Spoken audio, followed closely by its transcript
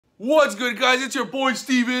What's good, guys? It's your boy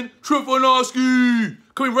Steven Trif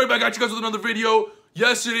coming right back at you guys with another video.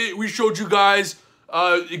 Yesterday we showed you guys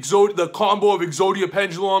the combo of Exodia,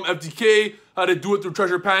 Pendulum, FTK, how to do it through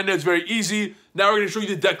Treasure Panda. It's very easy. Now we're going to show you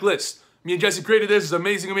the deck list. Me and Jesse created this. It's an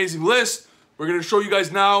amazing list. We're going to show you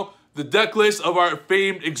guys now the deck list of our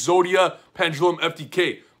famed Exodia, Pendulum,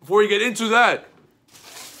 FTK. Before we get into that,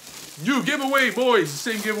 new giveaway, boys.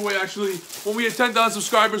 The same giveaway, actually. When we hit 10,000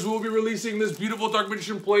 subscribers, we will be releasing this beautiful Dark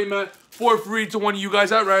Magician playmat for free to one of you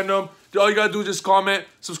guys at random. All you gotta do is just comment,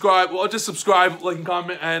 subscribe. Well, just subscribe, like, and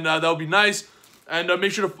comment, and that would be nice. And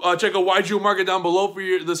make sure to check out Yugioh market down below for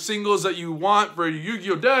the singles that you want for your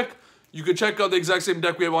Yu-Gi-Oh deck. You can check out the exact same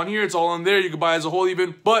deck we have on here. It's all on there. You can buy as a whole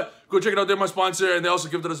even. But go check it out. They're my sponsor, and they also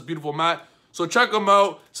gifted us a beautiful mat. So check them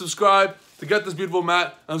out. Subscribe to get this beautiful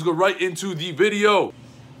mat. And let's go right into the video.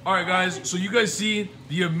 Alright guys, so you guys see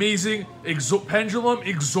the amazing Pendulum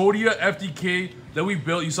Exodia FTK that we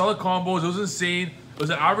built. You saw the combos, it was insane. It was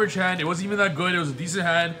an average hand, it wasn't even that good, it was a decent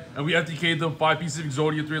hand. And we FTK'd them, 5 pieces of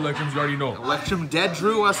Exodia, 3 Electrums, you already know. Electrum dead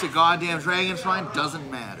drew us a goddamn Dragon Shrine, doesn't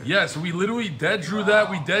matter. Yeah, so we literally dead drew that,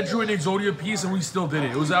 we dead drew an Exodia piece and we still did it.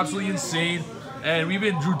 It was absolutely insane. And we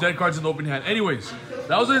even drew dead cards in the open hand. Anyways,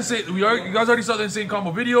 that was insane. You guys already saw the insane combo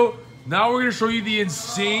video. Now we're going to show you the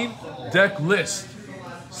insane deck list.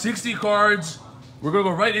 60 cards. We're gonna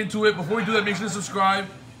go right into it. Before we do that, make sure to subscribe.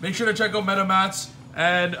 Make sure to check out MetaMats,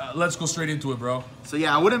 and let's go straight into it, bro. So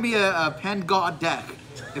yeah, it wouldn't be a Pen God deck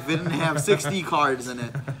if it didn't have 60 cards in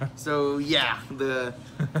it. So yeah,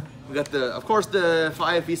 we got of course the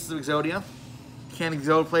 5 pieces of Exodia. Can't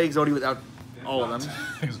play Exodia without all of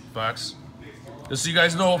them. Facts. Just so you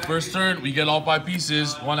guys know, first turn we get all 5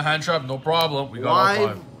 pieces. Want a hand trap? No problem. We got all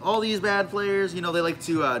 5. All these bad players, you know, they like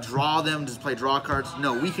to draw them, just play draw cards.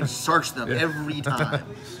 No, we can search them every time.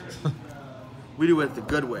 We do it the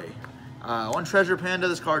good way. One Treasure Panda,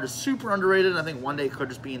 this card is super underrated, and I think one day could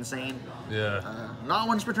just be insane. Yeah. Not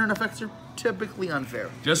once per turn effects are typically unfair.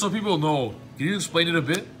 Just so people know, can you explain it a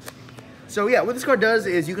bit? So yeah, what this card does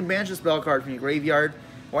is you can banish a spell card from your graveyard,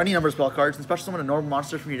 or any number of spell cards, and special summon a normal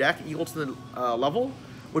monster from your deck equal to the level,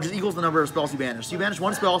 which is equals the number of spells you banish. So you banish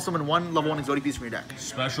 1 spell, summon 1 level 1 Exodia piece from your deck.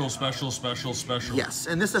 Special. Yes,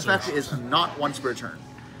 and this effect is not once per turn.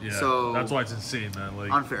 Yeah, so that's why it's insane, man. Like,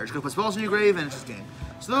 unfair. Just gonna put spells in your grave and it's just game.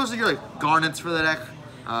 So those are your like garnets for the deck,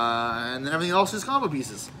 and then everything else is combo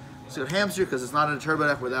pieces. So you got Hamster because it's not in a turbo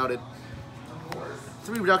deck without it.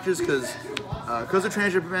 3 Reductors because of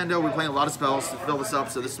Treasure Panda, we're playing a lot of spells to fill this up,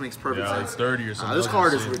 so this makes perfect sense. Yeah, it's 30 or something. This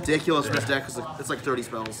card is ridiculous in this deck because it's like 30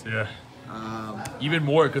 spells. Yeah. Even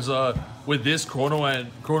more because with this Chrono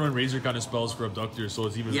and Razor kind of spells for Abductors, so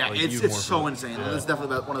it's even it's more so insane. Yeah. It's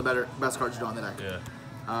definitely one of the best cards to draw in the deck.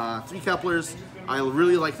 Yeah. 3 Keplers. I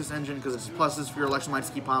really like this engine because it's pluses for your election might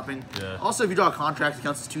to keep popping. Yeah. Also, if you draw a contract, it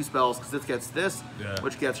counts as 2 spells because this gets this,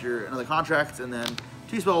 which gets your another contract, and then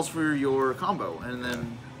 2 spells for your combo, and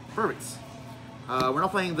then perfect. We're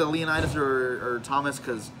not playing the Leonidas or Thomas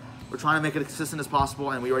because we're trying to make it as consistent as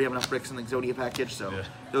possible, and we already have enough bricks in the Exodia package, so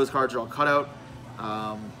those cards are all cut out.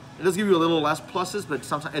 It does give you a little less pluses, but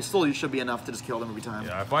sometimes it still should be enough to just kill them every time.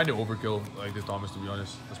 Yeah, I find it overkill, like the Thomas, to be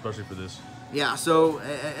honest, especially for this. Yeah, so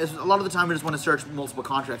a lot of the time we just want to search multiple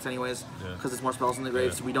contracts anyways, because it's more spells in the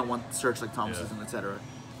grave, so we don't want to search like Thomas's and etc.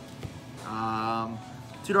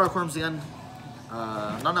 2 Dark Worms again.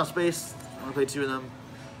 Not enough space. I want to play 2 of them.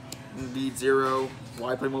 Need 0.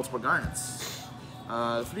 Why play multiple Garnets?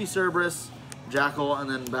 3 Cerberus, Jackal, and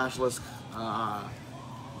then Basilisk.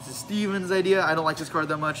 This is Steven's idea. I don't like this card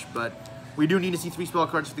that much, but we do need to see 3 spell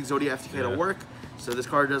cards for the Exodia FTK to work. So this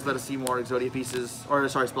card does let us see more Exodia pieces, or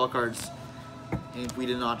sorry, spell cards, if we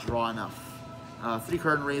did not draw enough. 3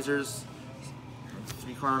 Curtain Razors,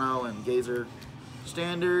 3 Chrono, and Gazer.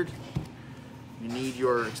 Standard. You need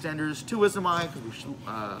your extenders, 2 Wisdom Eye, because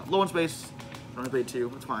we're low in space. Only played 2,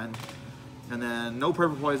 that's fine. And then no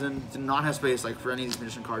Purple Poison, did not have space like for any of these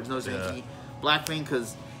Magician cards. No Zanky. Blackfang,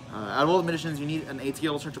 because out of all the Magicians, you need an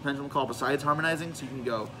 8-scale search a Pendulum call besides Harmonizing, so you can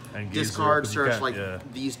go and discard, search like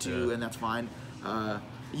these 2, and that's fine.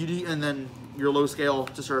 And then your low scale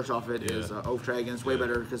to search off it is Oath Dragon. It's way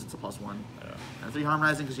better because it's a +1. And 3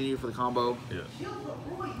 Harmonizing because you need it for the combo.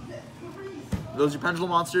 Those are Pendulum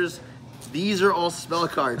monsters. These are all spell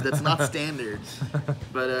cards. That's not standard.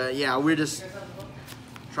 But yeah, we're just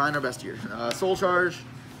trying our best here. Soul Charge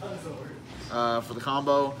for the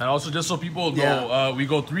combo. And also, just so people know, we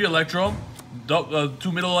go 3 Electrum,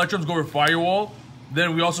 2 middle Electrums go over Firewall.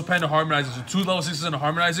 Then we also plan to Harmonizing. So 2 level 6s and a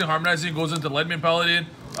Harmonizing. Harmonizing goes into Leadman Paladin.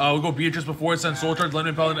 We'll go Beatrice before it sends Soul Charge.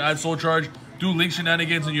 Leadman Paladin add Soul Charge. Do Link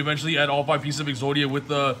Shenanigans, and you eventually add all 5 pieces of Exodia with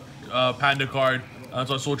the Panda card. That's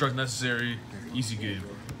why Soul Charge necessary. Easy game.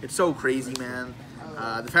 It's so crazy, man.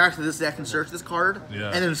 The fact that this deck can search this card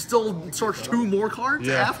and then still search 2 more cards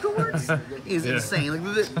afterwards is insane.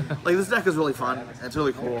 Like this deck is really fun. It's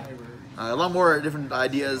really cool. A lot more different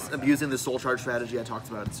ideas of using the soul charge strategy I talked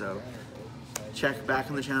about. So check back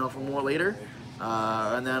in the channel for more later.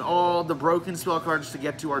 And then all the broken spell cards to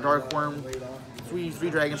get to our Dark Worm, 3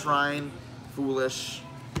 Dragon Shrine, Foolish,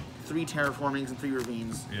 3 Terraformings, and 3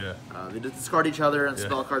 Ravines. Yeah. They discard each other and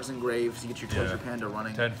spell cards engrave, so you get your Treasure Panda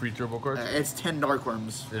running. 10 free turbo cards? It's 10 Dark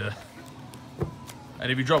Worms. Yeah.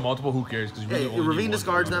 And if you draw multiple, who cares? Because really Ravine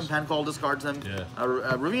discards them, Pencall discards them.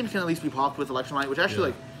 Yeah. Ravine can at least be popped with Electromite, which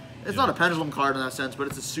actually, like, it's not a Pendulum card in that sense, but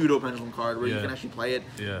it's a pseudo-Pendulum card where you can actually play it,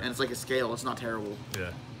 and it's like a scale. It's not terrible.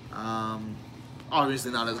 Yeah.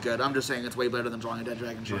 Obviously not as good. I'm just saying it's way better than drawing a Dead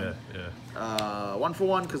Dragon Shrine. Yeah. 1 for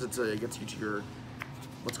 1 because it gets you to your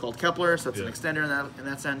what's called Kepler, so it's an extender in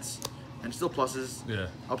that sense, and still pluses. Yeah.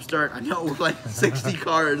 Upstart, I know, like 60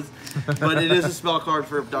 cards, but it is a spell card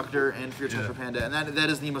for Abductor and for your Treasure Panda, and that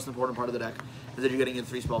is the most important part of the deck, is that you're getting in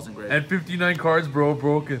 3 spells engraved. And 59 cards, bro,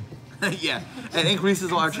 broken. Yeah, it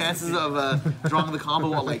increases our chances of drawing the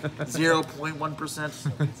combo at like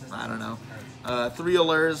 0.1%. I don't know. 3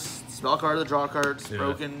 allures, spell card, the draw cards,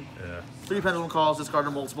 broken. 3 pendulum calls,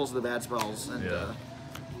 discarded multiples of the bad spells, and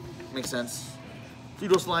makes sense. 3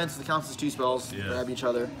 Ghost Lines, that counts as 2 spells, grab each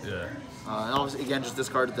other. And obviously, again, just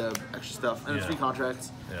discard the extra stuff. And 3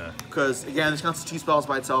 contracts. Because, again, this counts as 2 spells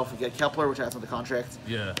by itself. You get Kepler, which adds on the contract.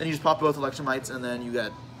 Then you just pop both Electromites, and then you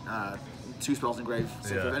get 2 spells engraved. So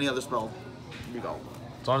if you have any other spell, you go.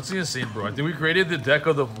 It's honestly insane, bro. I think we created the deck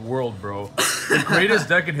of the world, bro. The greatest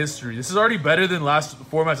deck in history. This is already better than last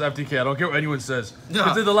format's FTK. I don't care what anyone says.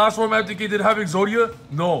 Did the last format FTK did have Exodia?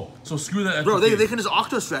 No. So screw that FTK. Bro, they can just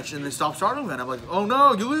Octo Stretch and they stop starting then. I'm like, oh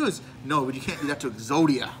no, you lose. No, but you can't do that to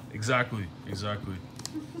Exodia. Exactly. Exactly.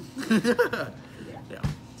 Yeah.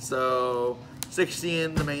 So,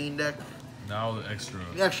 16, the main deck. Now the extra.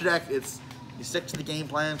 The extra deck, you stick to the game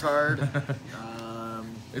plan card.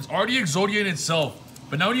 It's already Exodia in itself.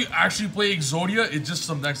 But now when you actually play Exodia, it's just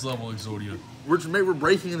some next level Exodia. We're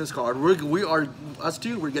breaking this card. Us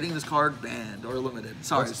two, we're getting this card banned or limited.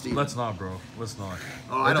 Sorry, Steve. Let's not, bro. Let's not.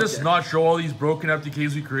 Oh, Let's just not show all these broken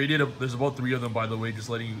FTKs we created. There's about 3 of them, by the way, just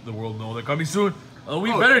letting the world know they're coming soon.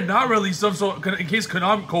 We better not release them so in case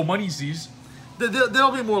Money sees.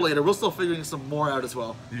 There'll be more later. We're still figuring some more out as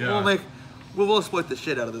well. Yeah. We'll exploit the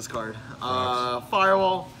shit out of this card.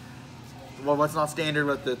 Firewall. Well, what's not standard,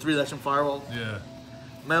 but the 3-election Firewall. Yeah.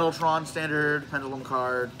 Metaltron, standard Pendulum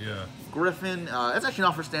card. Yeah. Griffin, it's actually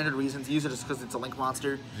not for standard reasons. You use it just because it's a link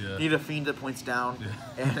monster. Yeah. You need a fiend that points down.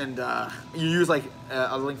 Yeah. And you use like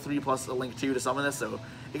a link 3 plus a link 2 to summon this, so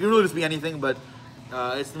it can really just be anything, but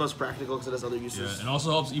it's the most practical because it has other uses. Yeah, it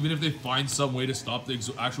also helps even if they find some way to stop the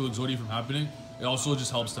actual Exodia from happening, it also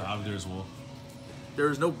just helps to have it there as well. There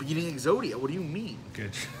is no beating Exodia. What do you mean?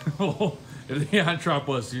 Okay, if they hand trap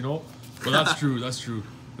us, you know? But that's true, that's true.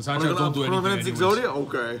 Because hand traps don't do anything Exodia?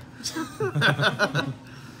 Okay.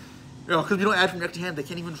 Because we don't add from deck to hand, they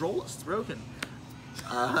can't even troll us. It's broken.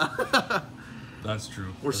 That's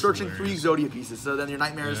true. We're searching hilarious. 3 Exodia pieces, so then your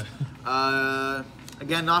nightmares. Yeah.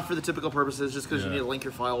 Again, not for the typical purposes, just because you need to link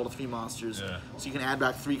your file to 3 monsters. Yeah. So you can add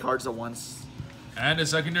back 3 cards at once. And a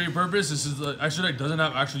secondary purpose, this is actually deck doesn't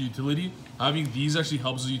have actual utility. Having these actually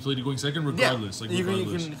helps the utility going second regardless. Yeah, you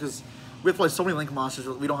can because with like so many link monsters,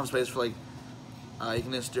 we don't have space for like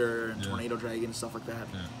Ignister and Tornado Dragon and stuff like that.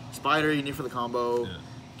 Yeah. Spider you need for the combo. Yeah.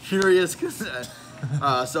 Curious, because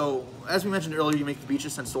so as we mentioned earlier, you make the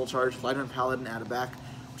Beaches send Soul Charge, Lightning Paladin, add it back.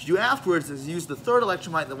 What you do afterwards is use the 3rd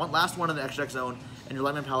Electromite, the last one in the extra deck zone, and your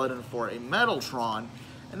Lightning Paladin for a Metaltron.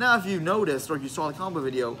 And now if you noticed, or you saw the combo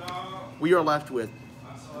video, we are left with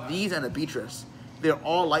these and a Beatrice. They're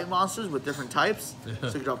all light monsters with different types. So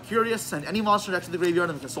you can drop Curious, send any monster next to the graveyard,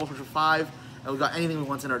 and we can Soul Charge for 5. And we've got anything we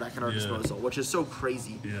want in our deck at our disposal, which is so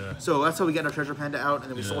crazy. Yeah. So that's how we get our Treasure Panda out, and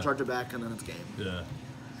then we Soul Charge it back, and then it's game. Yeah.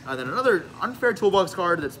 And then another unfair toolbox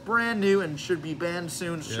card that's brand new and should be banned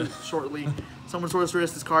soon, shortly. Summon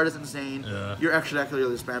Sorceress, this card is insane. Yeah. Your extra deck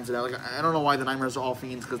really spams it out. Like, I don't know why the Nightmares are all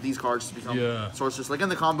fiends, because these cards just become Sorceress. Like in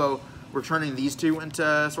the combo, we're turning these 2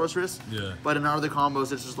 into Sorceress. Yeah. But in our other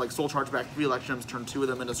combos, it's just like Soul Charge back 3 Electrums, turn 2 of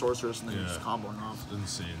them into Sorceress, and then you're just comboing off. It's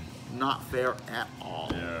insane. Not fair at all.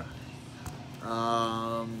 Yeah.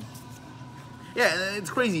 Yeah, it's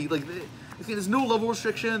crazy. Like, there's no level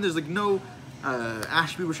restriction. There's like no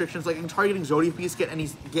attribute restrictions. Like, in targeting Exodia piece, get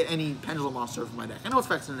any Pendulum monster from my deck. I know it's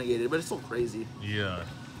Vexen negated, but it's still crazy. Yeah.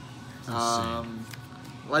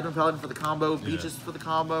 Lightning Paladin for the combo, Beaches for the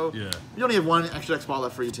combo. Yeah. You only have 1 extra deck spot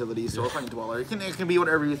left for utility, so we're playing Dweller. It can be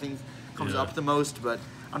whatever you think comes up the most, but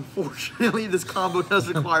Unfortunately, this combo does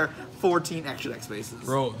require 14 extra deck spaces.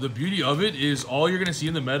 Bro, the beauty of it is all you're gonna see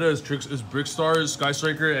in the meta is Brickstars, Sky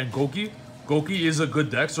Striker, and Goki. Goki is a good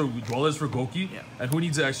deck, so draw this for Goki. Yeah. And who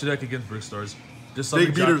needs an extra deck against Brickstars? Just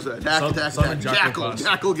Big beaters, attack,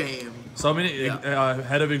 Jackal pass. game. Summon it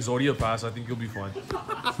head of Exodia pass. I think you'll be fine.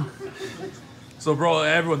 So, bro,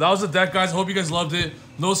 everyone, that was the deck, guys. I hope you guys loved it.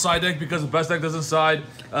 No side deck because the best deck doesn't side.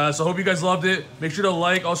 So, I hope you guys loved it. Make sure to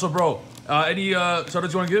like. Also, bro, any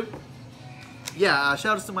shout-outs you want to give? Yeah,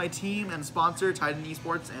 shout-outs to my team and sponsor, Titan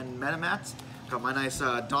Esports and MetaMats. Got my nice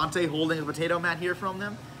Dante holding a potato mat here from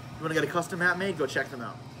them. If you want to get a custom mat made, go check them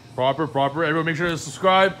out. Proper. Everyone, make sure to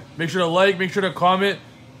subscribe. Make sure to like. Make sure to comment.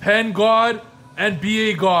 Pen God and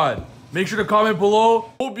BA God. Make sure to comment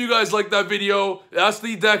below. Hope you guys liked that video. That's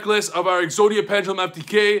the deck list of our Exodia Pendulum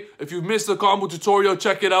FTK. If you missed the combo tutorial,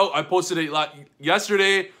 check it out. I posted it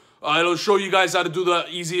yesterday. It'll show you guys how to do the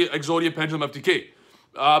easy Exodia Pendulum FTK.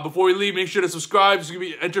 Before we leave, make sure to subscribe. It's going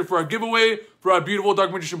to be entered for our giveaway for our beautiful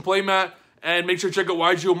Dark Magician playmat. And make sure to check out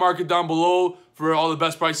Yugioh Market down below for all the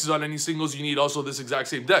best prices on any singles you need. Also, this exact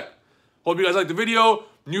same deck. Hope you guys liked the video.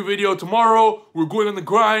 New video tomorrow. We're going on the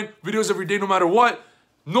grind. Videos every day, no matter what.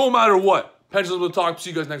 No matter what. Pendulum will talk. See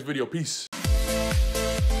you guys next video. Peace.